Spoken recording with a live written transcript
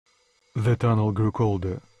The tunnel grew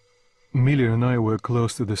colder. Millie and I were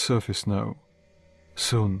close to the surface now.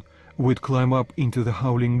 Soon, we'd climb up into the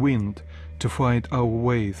howling wind to fight our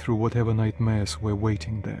way through whatever nightmares were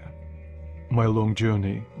waiting there. My long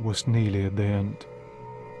journey was nearly at the end,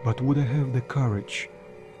 but would I have the courage,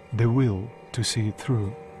 the will to see it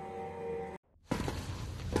through?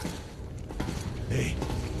 Hey,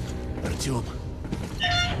 Artyom.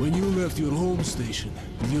 When you left your home station,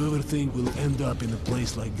 did you ever think we'll end up in a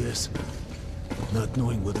place like this? Not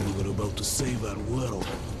knowing whether we were about to save our world,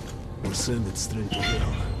 or send it straight to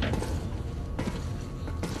hell.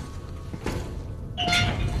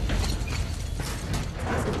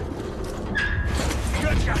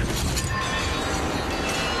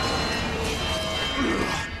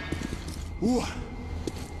 Ooh.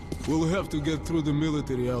 We'll have to get through the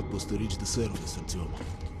military outpost to reach the surface, Artyom.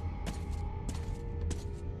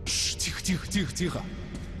 Shh, тихо.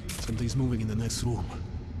 Something's moving in the next room.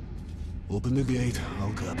 Open the gate,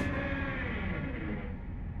 I'll come.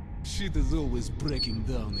 Shit is always breaking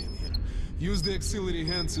down in here. Use the auxiliary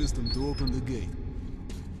hand system to open the gate.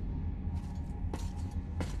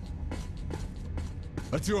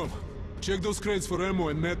 Artyom, check those crates for ammo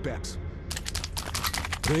and med packs.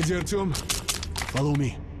 Ready, Artyom? Follow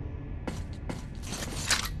me.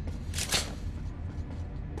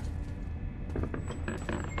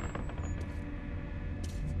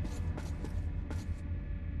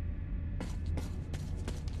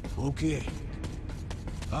 Okay,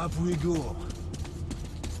 up we go.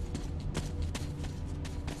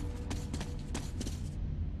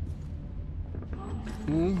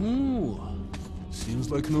 Seems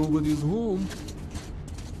like nobody's home.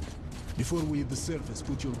 Before we hit the surface,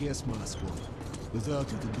 put your gas mask on. Without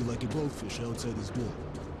it, it'd be like a goldfish outside his bowl.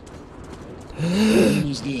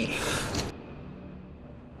 Almost there.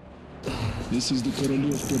 This is the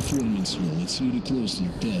Prologue performance hall. It's really close to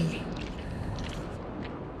the tower.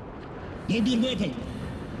 Grab your weapon!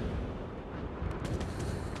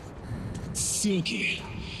 Suki,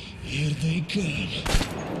 here they come.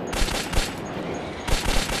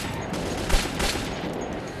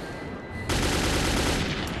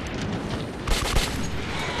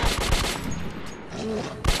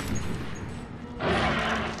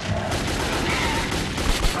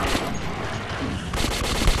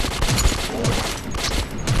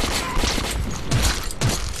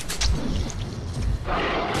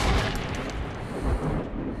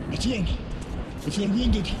 If you're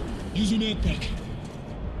wounded, use your med pack.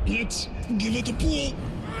 Let's give it a pull.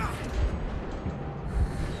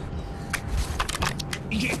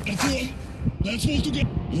 Okay, a pull. Let's move together.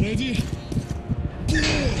 You ready? Pull!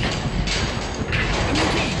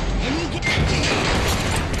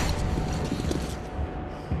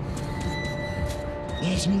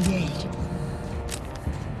 Let's move out.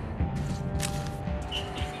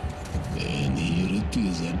 And here it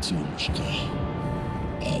is, Artyomушka.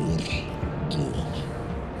 Our goal.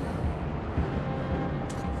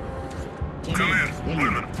 Come in,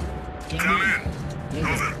 Women. Come in.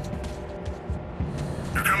 Over.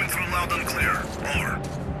 You're coming through loud and clear. Over.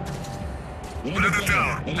 We're at the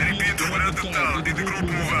tower. I repeat, we're at the tower. Did the group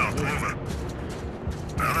move out? Over.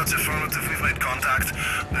 Well, that's affirmative. We've made contact.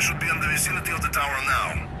 They should be in the vicinity of the tower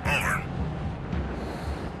now. Over.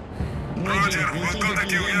 Roger, we'll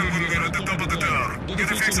contact you again when we're at the top of the tower.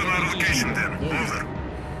 Get a fix on our location then. Over.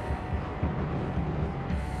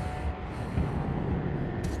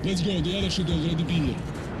 Let's go, the other should already be here.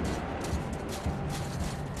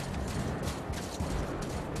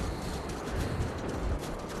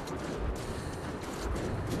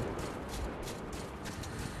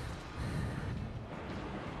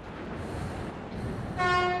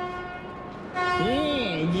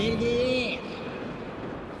 Oh, there they are!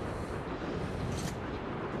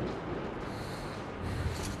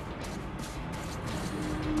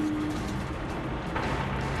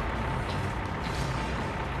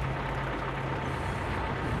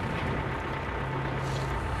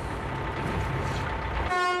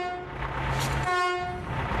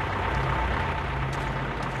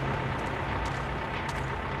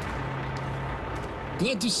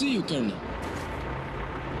 Glad to see you, Colonel.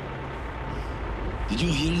 Did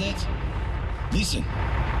you hear that? Listen.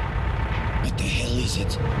 What the hell is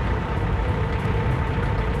it?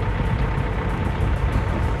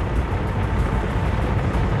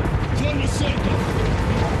 Form a circle!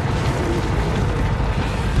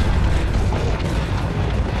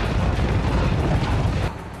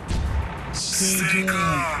 Stay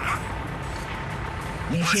calm.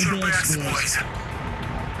 Watch your backs, boys.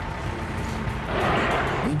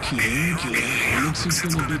 Okay. Looks like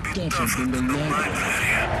it's gonna be tougher than the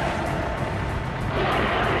library.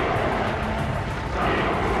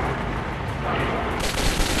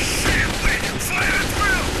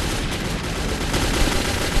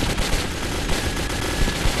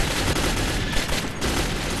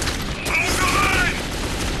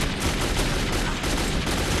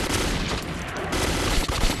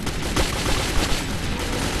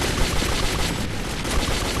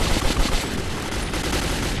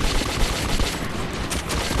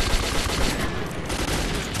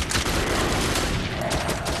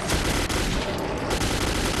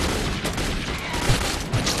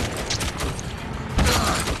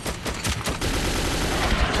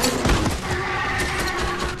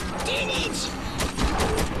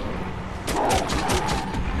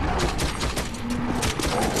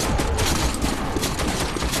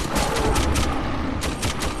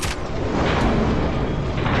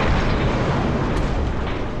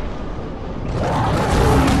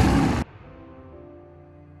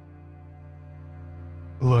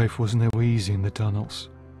 Life was never easy in the tunnels,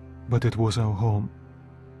 but it was our home.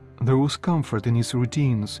 There was comfort in its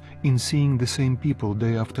routines, in seeing the same people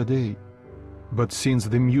day after day. But since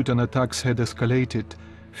the mutant attacks had escalated,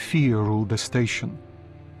 fear ruled the station.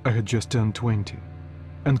 I had just turned 20,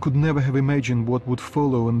 and could never have imagined what would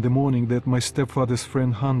follow on the morning that my stepfather's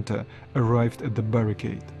friend Hunter arrived at the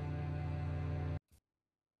barricade.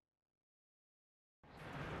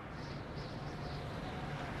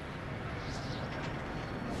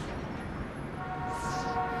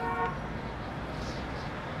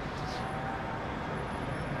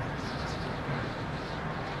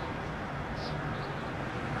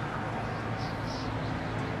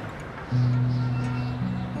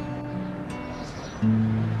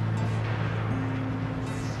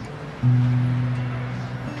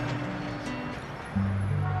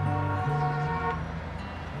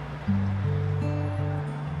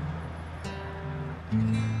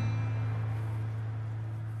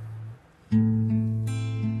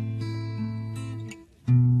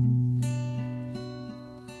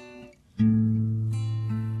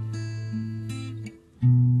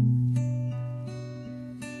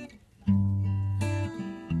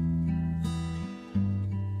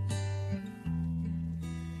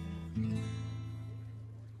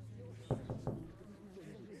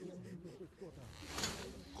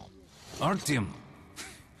 Artyom,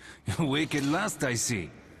 you're awake at last, I see.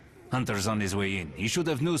 Hunter's on his way in. He should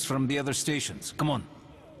have news from the other stations. Come on.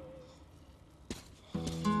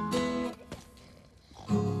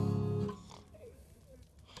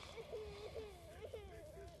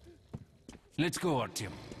 Let's go,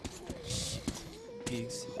 Artyom.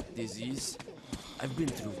 Pigs, disease. I've been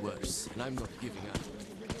through worse, and I'm not giving up.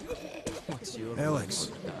 What's your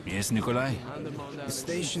Alex. Yes, Nikolai? The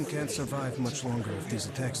station can't survive much longer if these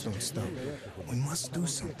attacks don't stop. We must do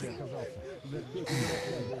something.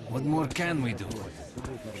 What more can we do?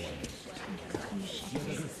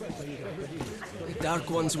 The Dark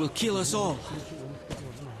Ones will kill us all.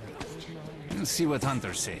 We'll see what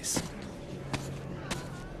Hunter says.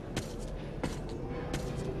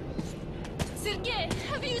 Sergei,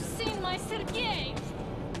 have you seen my Sergei?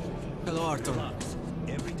 Hello, Artyom.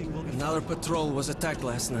 Another patrol was attacked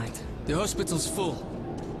last night. The hospital's full.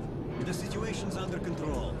 The situation's under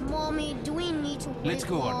control. Mommy, do we need to wait Let's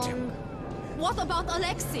go, long? Artyom. What about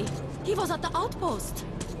Alexei? He was at the outpost.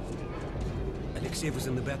 Alexei was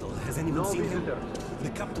in the battle. Has anyone seen him? The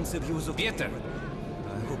captain said he was okay. Peter!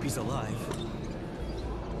 I hope he's alive.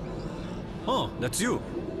 Oh, that's you.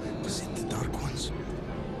 Is it the Dark Ones?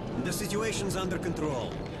 The situation's under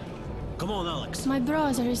control. Come on, Alex. My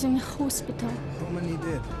brother is in hospital. How many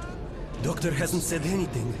did? Doctor hasn't said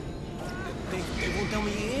anything. They won't tell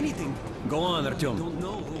me anything. Go on, Artyom. Don't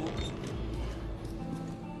know who.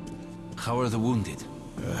 How are the wounded?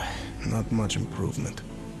 Not much improvement.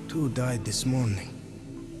 2 died this morning.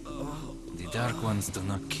 The Dark Ones do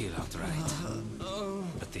not kill outright.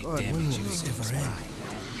 But they God, when damage will you this ever sooner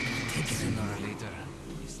end? or later,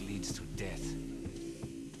 this leads to death.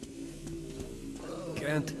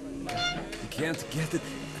 Can't get it.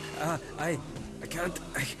 I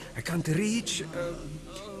can't reach.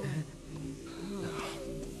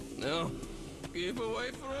 No. Give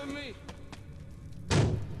away from me.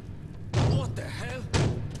 What the hell?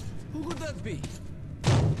 Who could that be?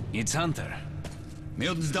 It's Hunter.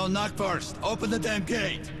 Mutants don't knock first. Open the damn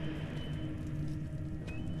gate.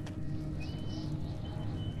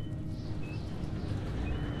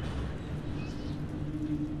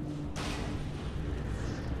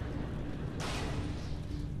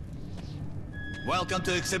 Welcome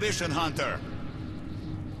to Exhibition, Hunter.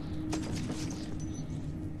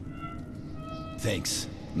 Thanks.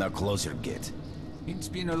 Now close your gate. It's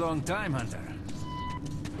been a long time, Hunter.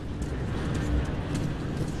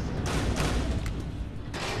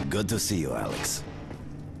 Good to see you, Alex.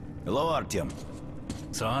 Hello, Artyom.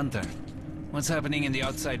 So, Hunter, what's happening in the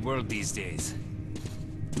outside world these days?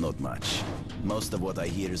 Not much. Most of what I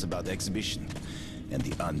hear is about Exhibition and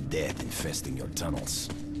the undead infesting your tunnels.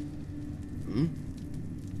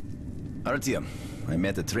 Artyom, I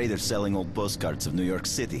met a trader selling old postcards of New York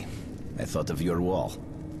City. I thought of your wall.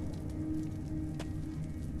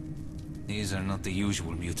 These are not the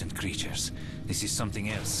usual mutant creatures. This is something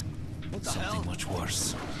else. Something much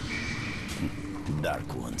worse.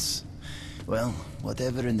 Dark Ones. Well,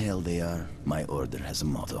 whatever in hell they are, my order has a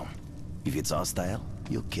motto. If it's hostile,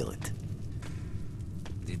 you kill it.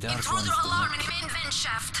 The Dark Ones Intruder do alarm not in the main vent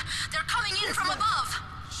shaft. They're coming in from above.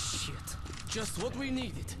 Shit. Just what we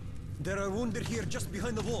needed. There are wounded here just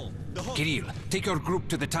behind the wall. The hall. Kirill, take your group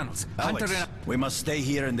to the tunnels. Alex, Hunter and... we must stay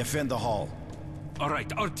here and defend the hall. All right,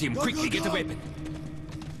 Artyom, quickly get a weapon.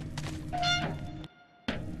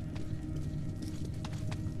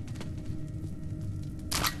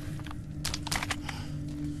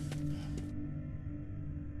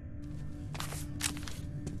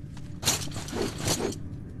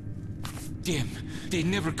 them. They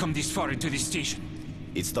never come this far into this station.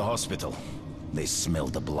 It's the hospital. They smell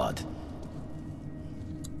the blood.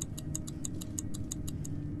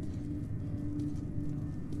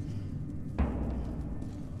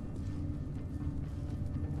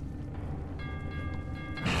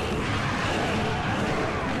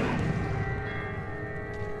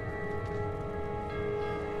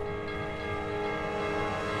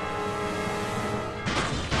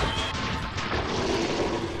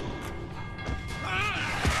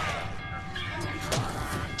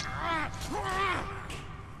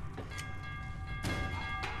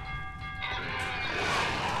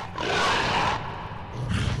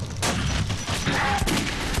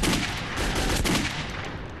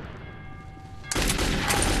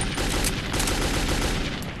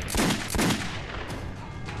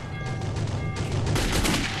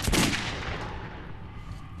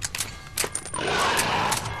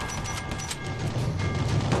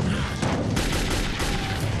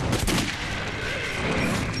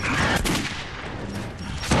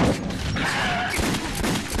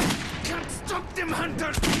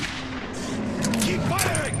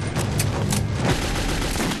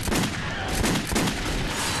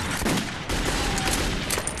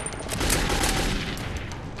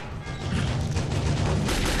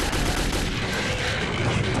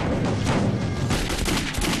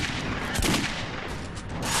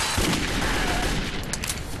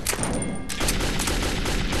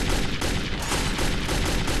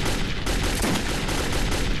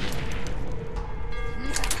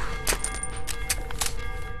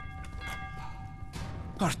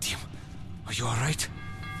 Artyom, are you alright?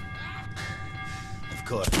 Of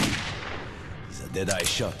course. It's a dead-eye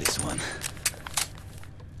shot, this one.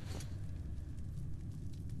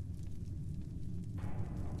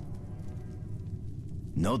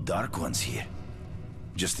 No Dark Ones here.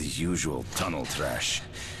 Just the usual tunnel trash.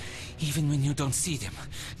 Even when you don't see them,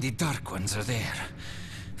 the Dark Ones are there.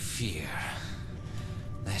 Fear.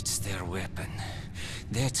 That's their weapon.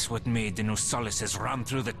 That's what made the Nosalises run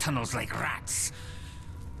through the tunnels like rats.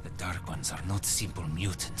 The Dark Ones are not simple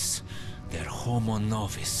mutants. They're Homo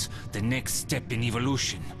Novus, the next step in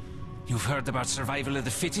evolution. You've heard about survival of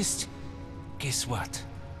the fittest? Guess what?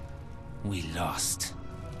 We lost.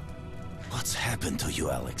 What's happened to you,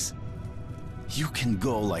 Alex? You can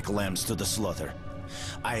go like lambs to the slaughter.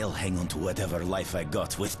 I'll hang on to whatever life I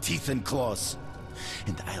got with teeth and claws.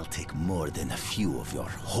 And I'll take more than a few of your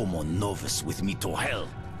Homo Novus with me to hell.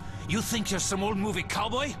 You think you're some old movie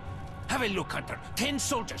cowboy? Have a look, Hunter. 10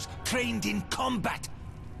 soldiers, trained in combat.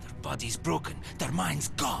 Their bodies broken, their minds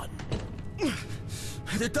gone.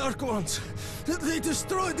 The Dark Ones! They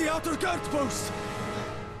destroyed the outer guard post!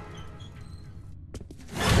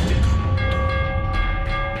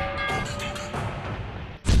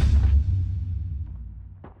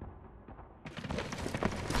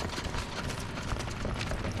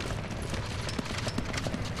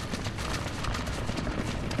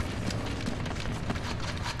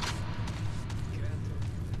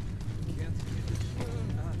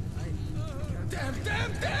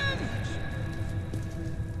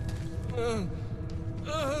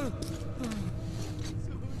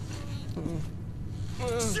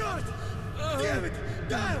 Shut! Damn it!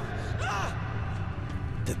 Damn!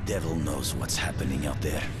 The devil knows what's happening out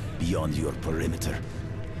there, beyond your perimeter.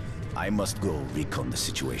 I must go recon the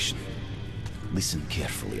situation. Listen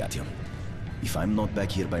carefully, Artyom. If I'm not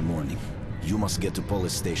back here by morning, you must get to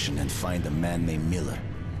police station and find a man named Miller.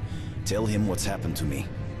 Tell him what's happened to me,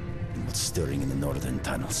 and what's stirring in the northern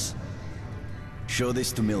tunnels. Show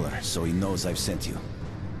this to Miller, so he knows I've sent you.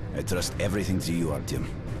 I trust everything to you, Artyom.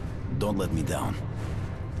 Don't let me down.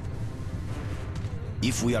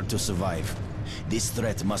 If we are to survive, this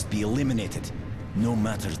threat must be eliminated, no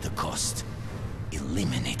matter the cost.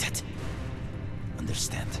 Eliminated.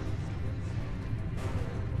 Understand?